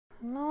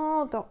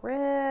No, don't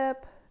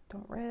rip.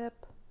 Don't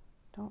rip.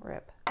 Don't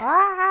rip.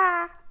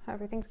 Ah!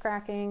 Everything's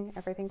cracking.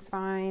 Everything's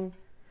fine.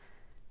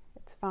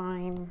 It's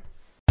fine.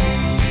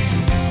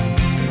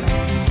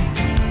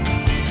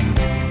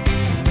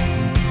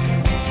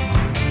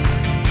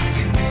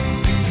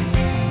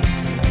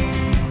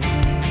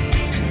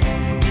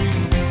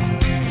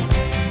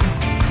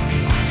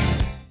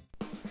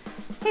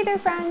 Hey there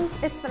friends,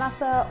 it's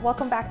Vanessa.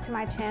 Welcome back to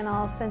my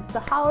channel. Since the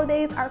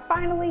holidays are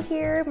finally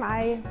here,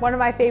 one of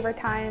my favorite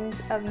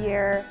times of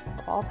year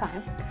of all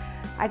time,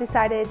 I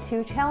decided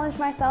to challenge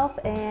myself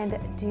and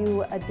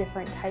do a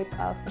different type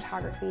of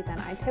photography than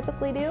I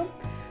typically do.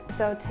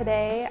 So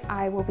today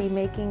I will be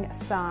making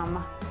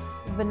some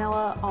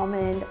vanilla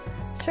almond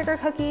sugar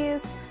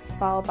cookies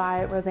followed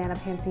by Rosanna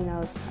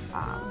Pansino's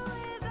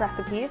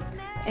recipe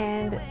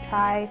and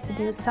try to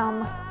do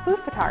some food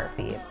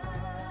photography.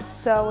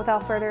 So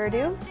without further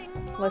ado,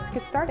 let's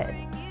get started.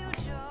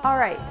 All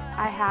right,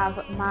 I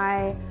have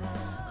my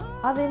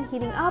oven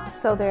heating up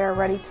so they're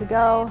ready to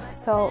go.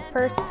 So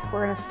first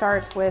we're gonna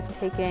start with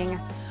taking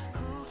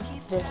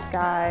this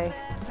guy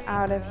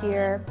out of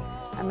here.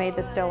 I made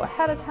this dough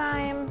ahead of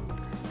time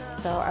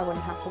so I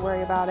wouldn't have to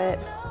worry about it.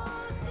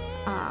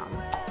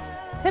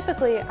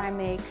 Typically I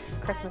make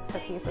Christmas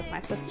cookies with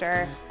my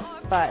sister,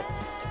 but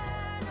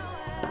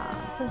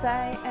since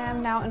I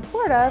am now in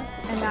Florida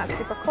and not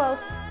super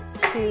close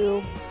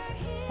to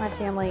my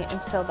family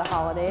until the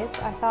holidays,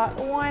 I thought,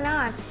 why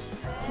not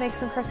make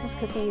some Christmas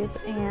cookies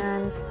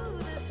and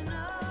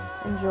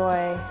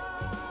enjoy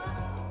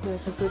doing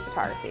some food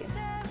photography.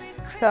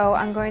 So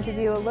I'm going to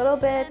do a little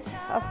bit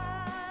of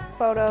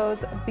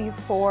photos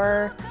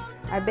before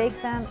I bake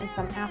them and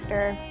some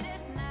after,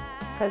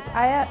 because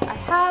I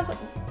have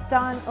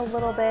done a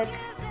little bit,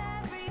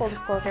 full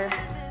disclosure,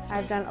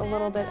 I've done a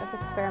little bit of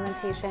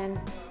experimentation,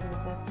 see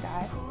this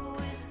guy,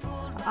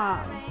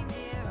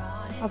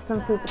 of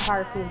some food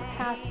photography in the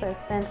past, but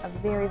it's been a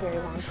very, very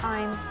long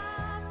time.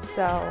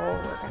 So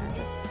we're gonna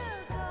just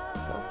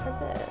go for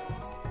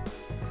this.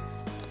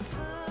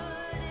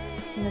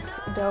 And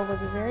this dough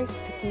was very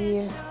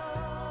sticky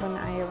when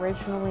I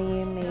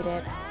originally made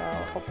it, so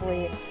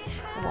hopefully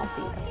it won't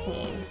be a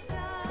pain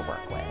to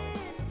work with.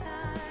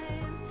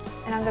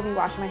 And I'm gonna be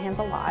washing my hands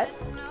a lot,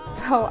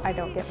 so I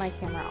don't get my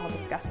camera all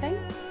disgusting.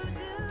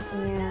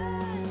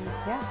 And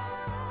yeah.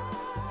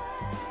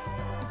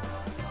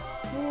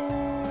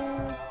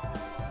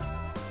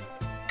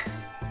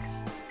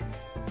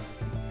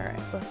 All right,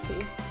 let's see.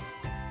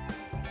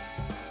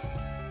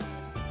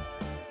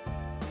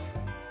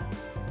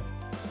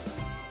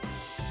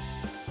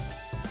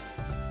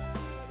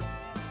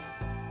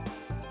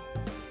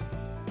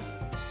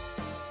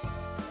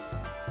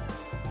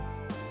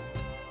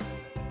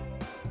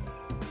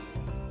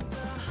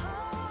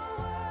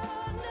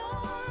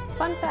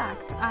 Fun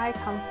fact, I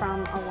come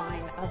from a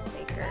line of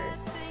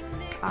bakers.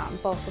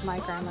 Both of my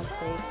grandmas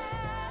baked.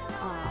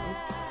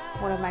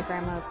 One of my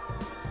grandmas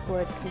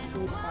would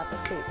compete at the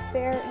state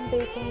fair in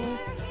baking.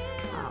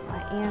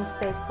 My aunt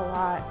bakes a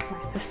lot.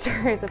 My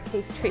sister is a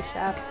pastry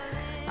chef,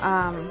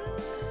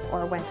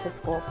 or went to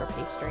school for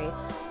pastry.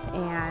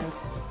 And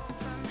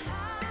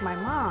my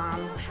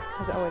mom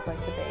has always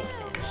liked to bake,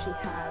 and she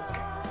has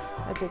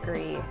a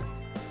degree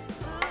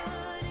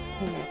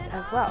in it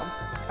as well.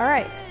 All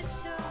right,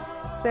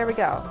 so there we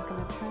go. I'm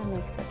gonna try and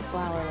make this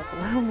flour look a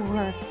little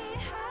more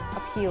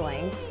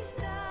appealing,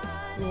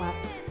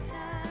 less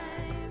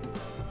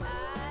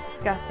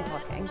disgusting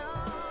looking.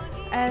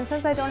 And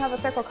since I don't have a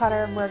circle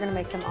cutter, we're gonna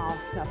make them all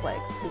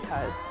snowflakes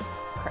because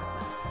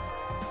Christmas.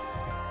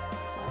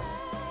 So.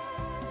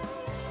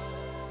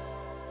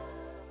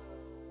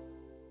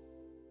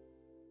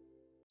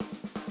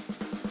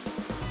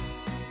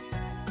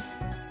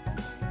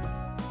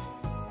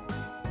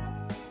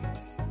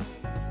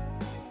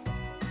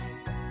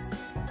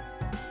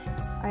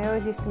 I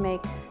always used to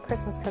make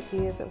Christmas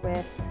cookies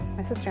with,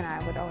 my sister and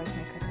I would always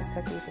make Christmas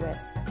cookies with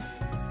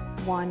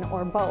one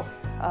or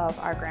both of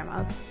our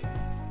grandmas.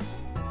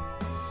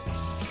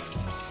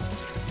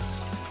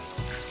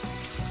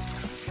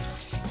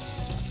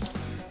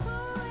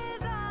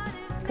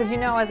 Because you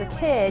know, as a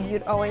kid,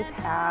 you'd always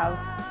have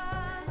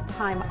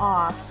time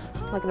off,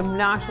 like an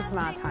obnoxious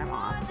amount of time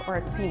off, or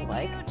it seemed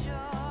like.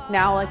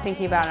 Now, like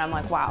thinking about it, I'm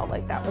like, wow,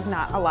 like that was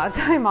not a lot of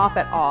time off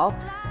at all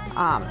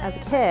as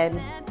a kid.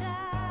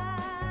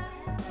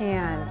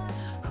 And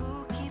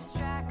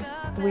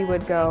we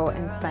would go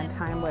and spend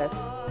time with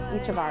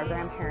each of our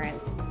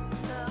grandparents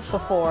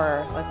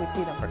before, like, we'd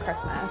see them for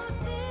Christmas,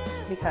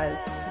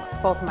 because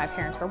both of my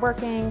parents were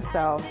working,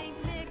 so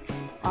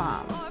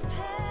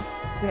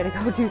we had to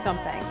go do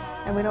something.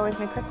 And we'd always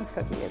make Christmas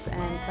cookies,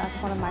 and that's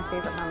one of my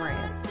favorite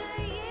memories,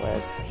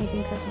 was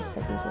making Christmas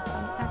cookies with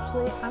them.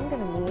 Actually, I'm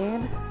gonna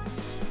need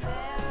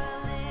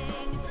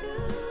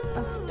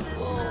a stove.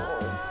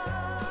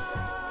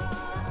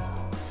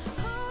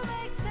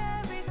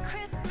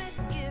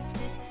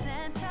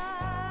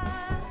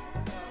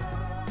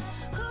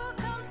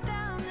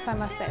 So I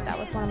must say that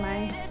was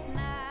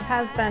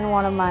has been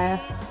one of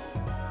my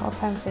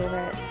all-time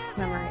favorite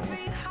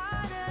memories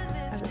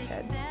as a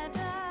kid.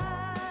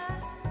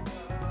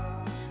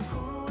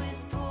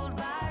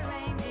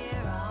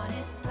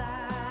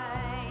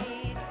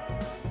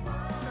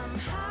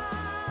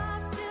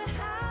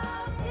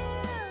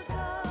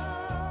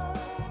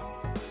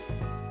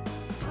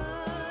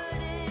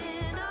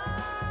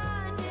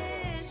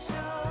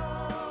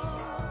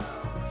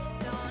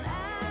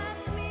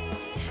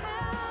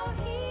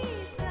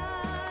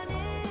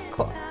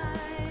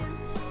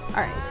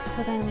 All right,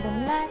 so then the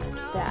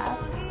next step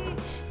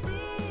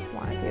I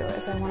want to do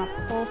is I want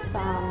to pull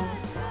some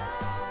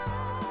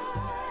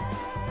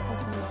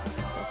of this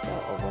excess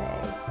dough away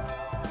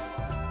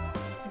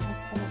and have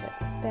some of it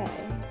stay.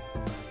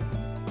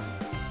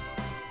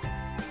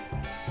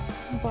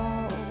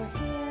 Ball over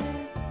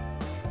here.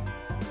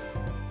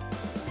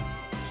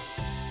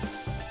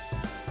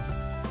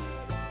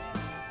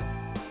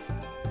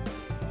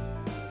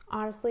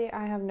 Honestly,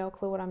 I have no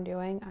clue what I'm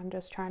doing. I'm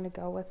just trying to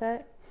go with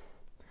it.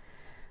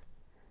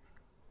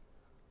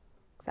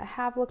 Because I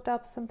have looked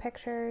up some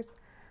pictures,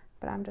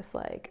 but I'm just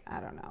like, I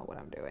don't know what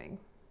I'm doing.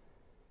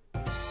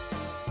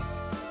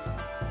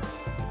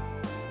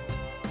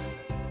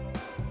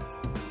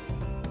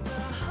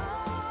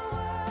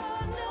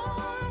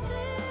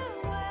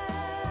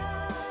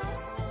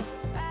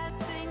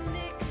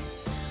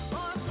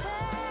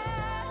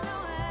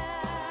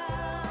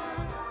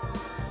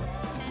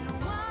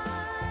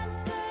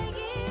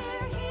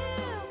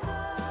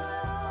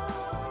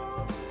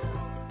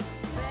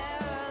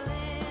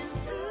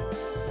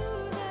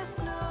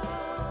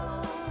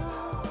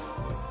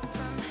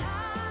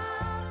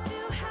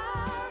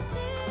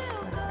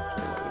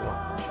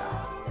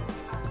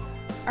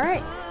 All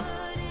right,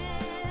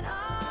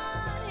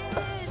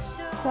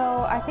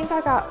 so I think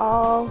I got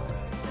all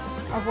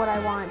of what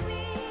I want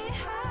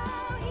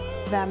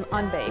them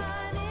unbaked.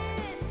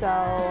 So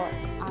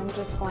I'm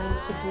just going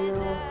to do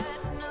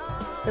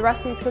the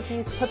rest of these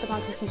cookies, put them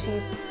on cookie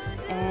sheets,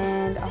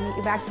 and I'll meet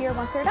you back here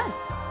once they're done.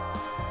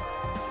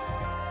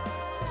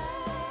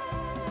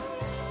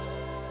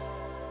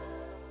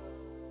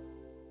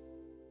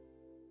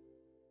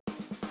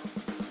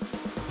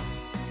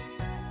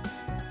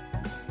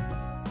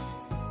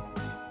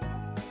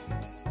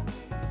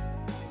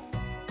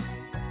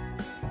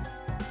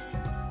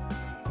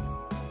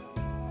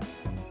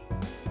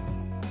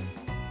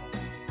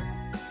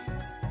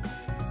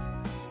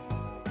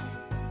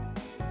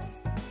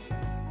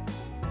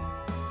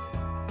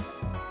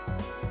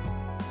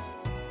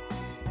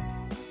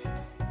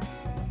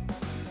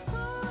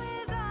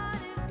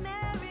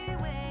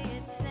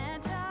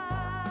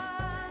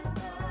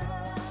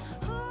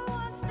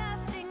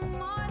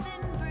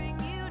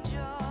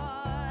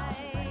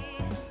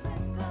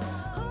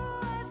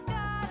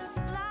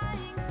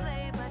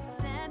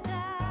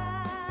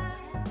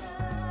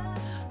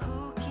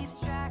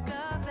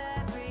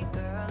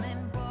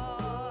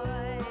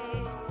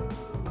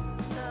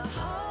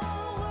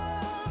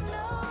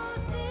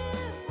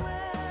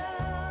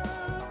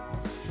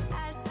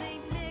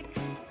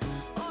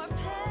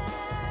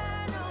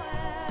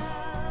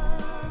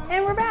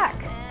 And we're back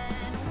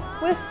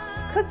with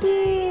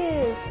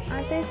cookies.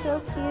 Aren't they so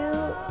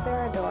cute?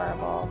 They're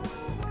adorable.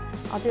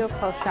 I'll do a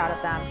close shot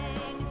of them.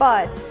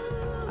 But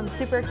I'm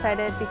super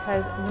excited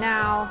because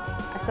now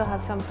I still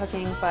have some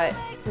cooking, but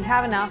we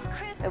have enough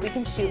that we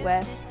can shoot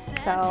with.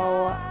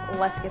 So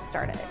let's get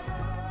started.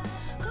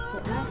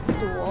 Get my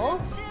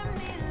stool.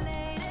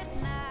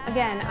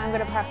 Again, I'm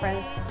gonna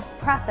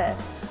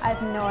preface, I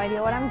have no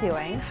idea what I'm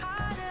doing.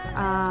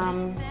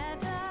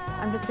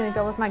 I'm just gonna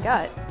go with my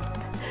gut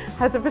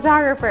as a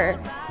photographer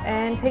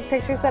and take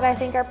pictures that I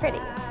think are pretty.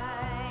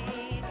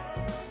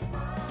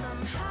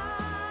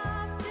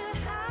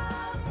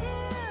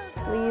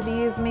 Hopefully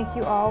these make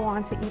you all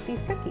want to eat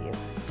these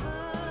cookies,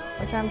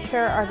 which I'm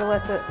sure are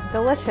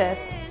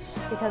delicious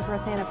because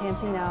Rosanna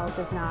Pansino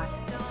does not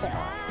fail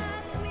us.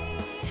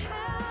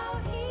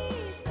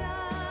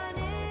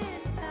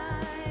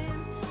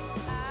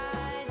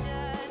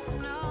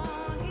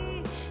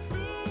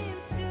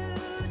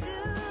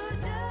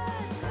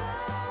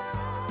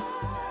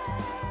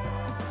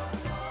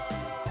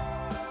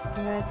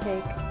 I'm gonna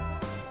take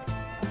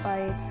a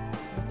bite.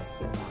 Here's a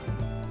cute one.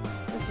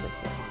 This is a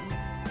cute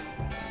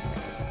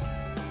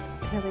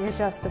one. Maybe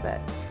adjust a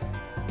bit.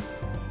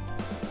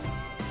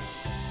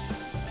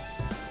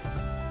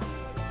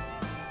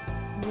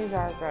 These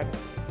are good.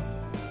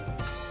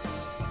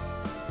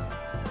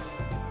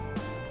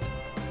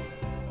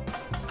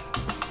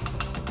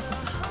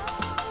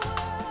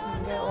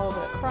 Get a little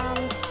bit of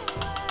crumbs.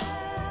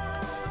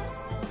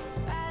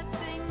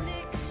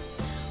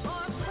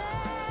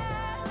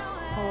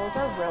 Oh, those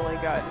are really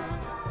good.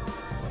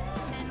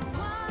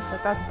 But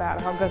that's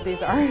bad how good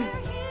these are.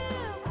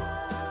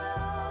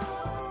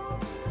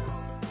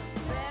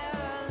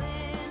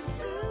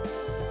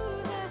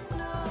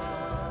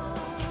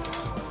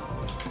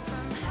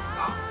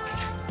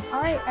 All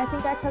right, I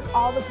think I took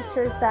all the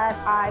pictures that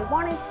I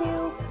wanted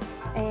to,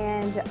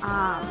 and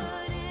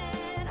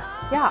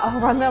yeah, I'll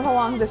run them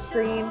along the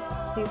screen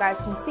so you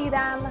guys can see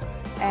them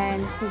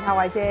and see how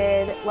I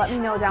did. Let me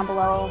know down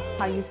below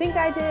how you think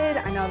I did.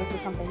 I know this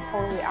is something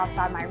totally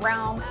outside my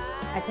realm.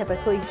 I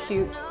typically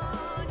shoot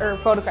or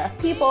photograph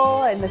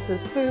people, and this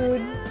is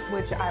food,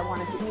 which I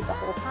wanted to eat the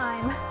whole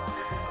time,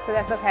 but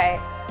that's okay.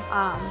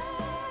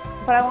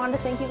 But I wanted to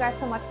thank you guys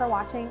so much for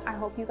watching. I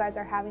hope you guys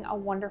are having a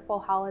wonderful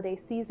holiday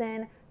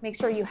season. Make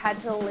sure you head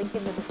to the link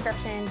in the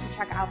description to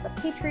check out the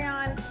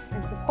Patreon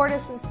and support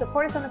us on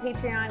the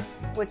Patreon,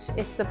 which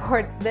it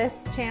supports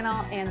this channel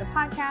and the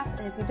podcast.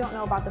 And if you don't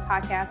know about the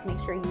podcast, make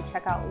sure you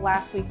check out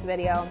last week's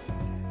video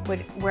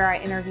where I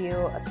interview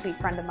a sweet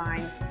friend of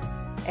mine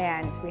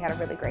and we had a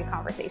really great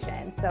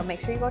conversation. So make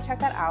sure you go check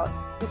that out.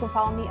 You can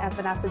follow me at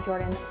Vanessa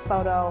Jordan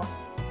Photo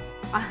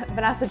on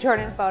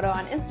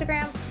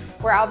Instagram,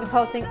 where I'll be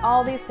posting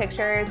all these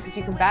pictures, because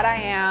you can bet I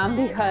am,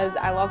 because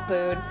I love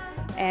food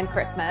and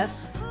Christmas.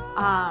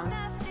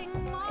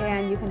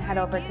 And you can head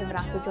over to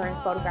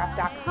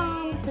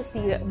vanessajordanphotograph.com to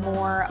see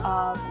more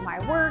of my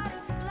work.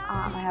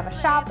 I have a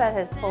shop that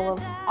is full of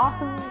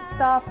awesome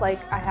stuff, like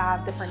I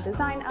have different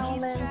design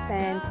elements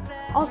and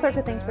all sorts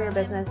of things for your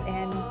business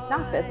and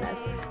not business.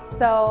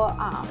 So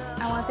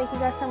I want to thank you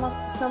guys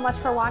so much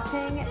for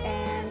watching,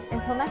 and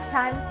until next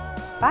time,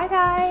 bye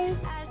guys.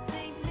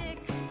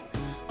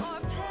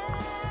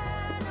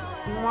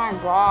 Oh my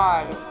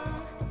God.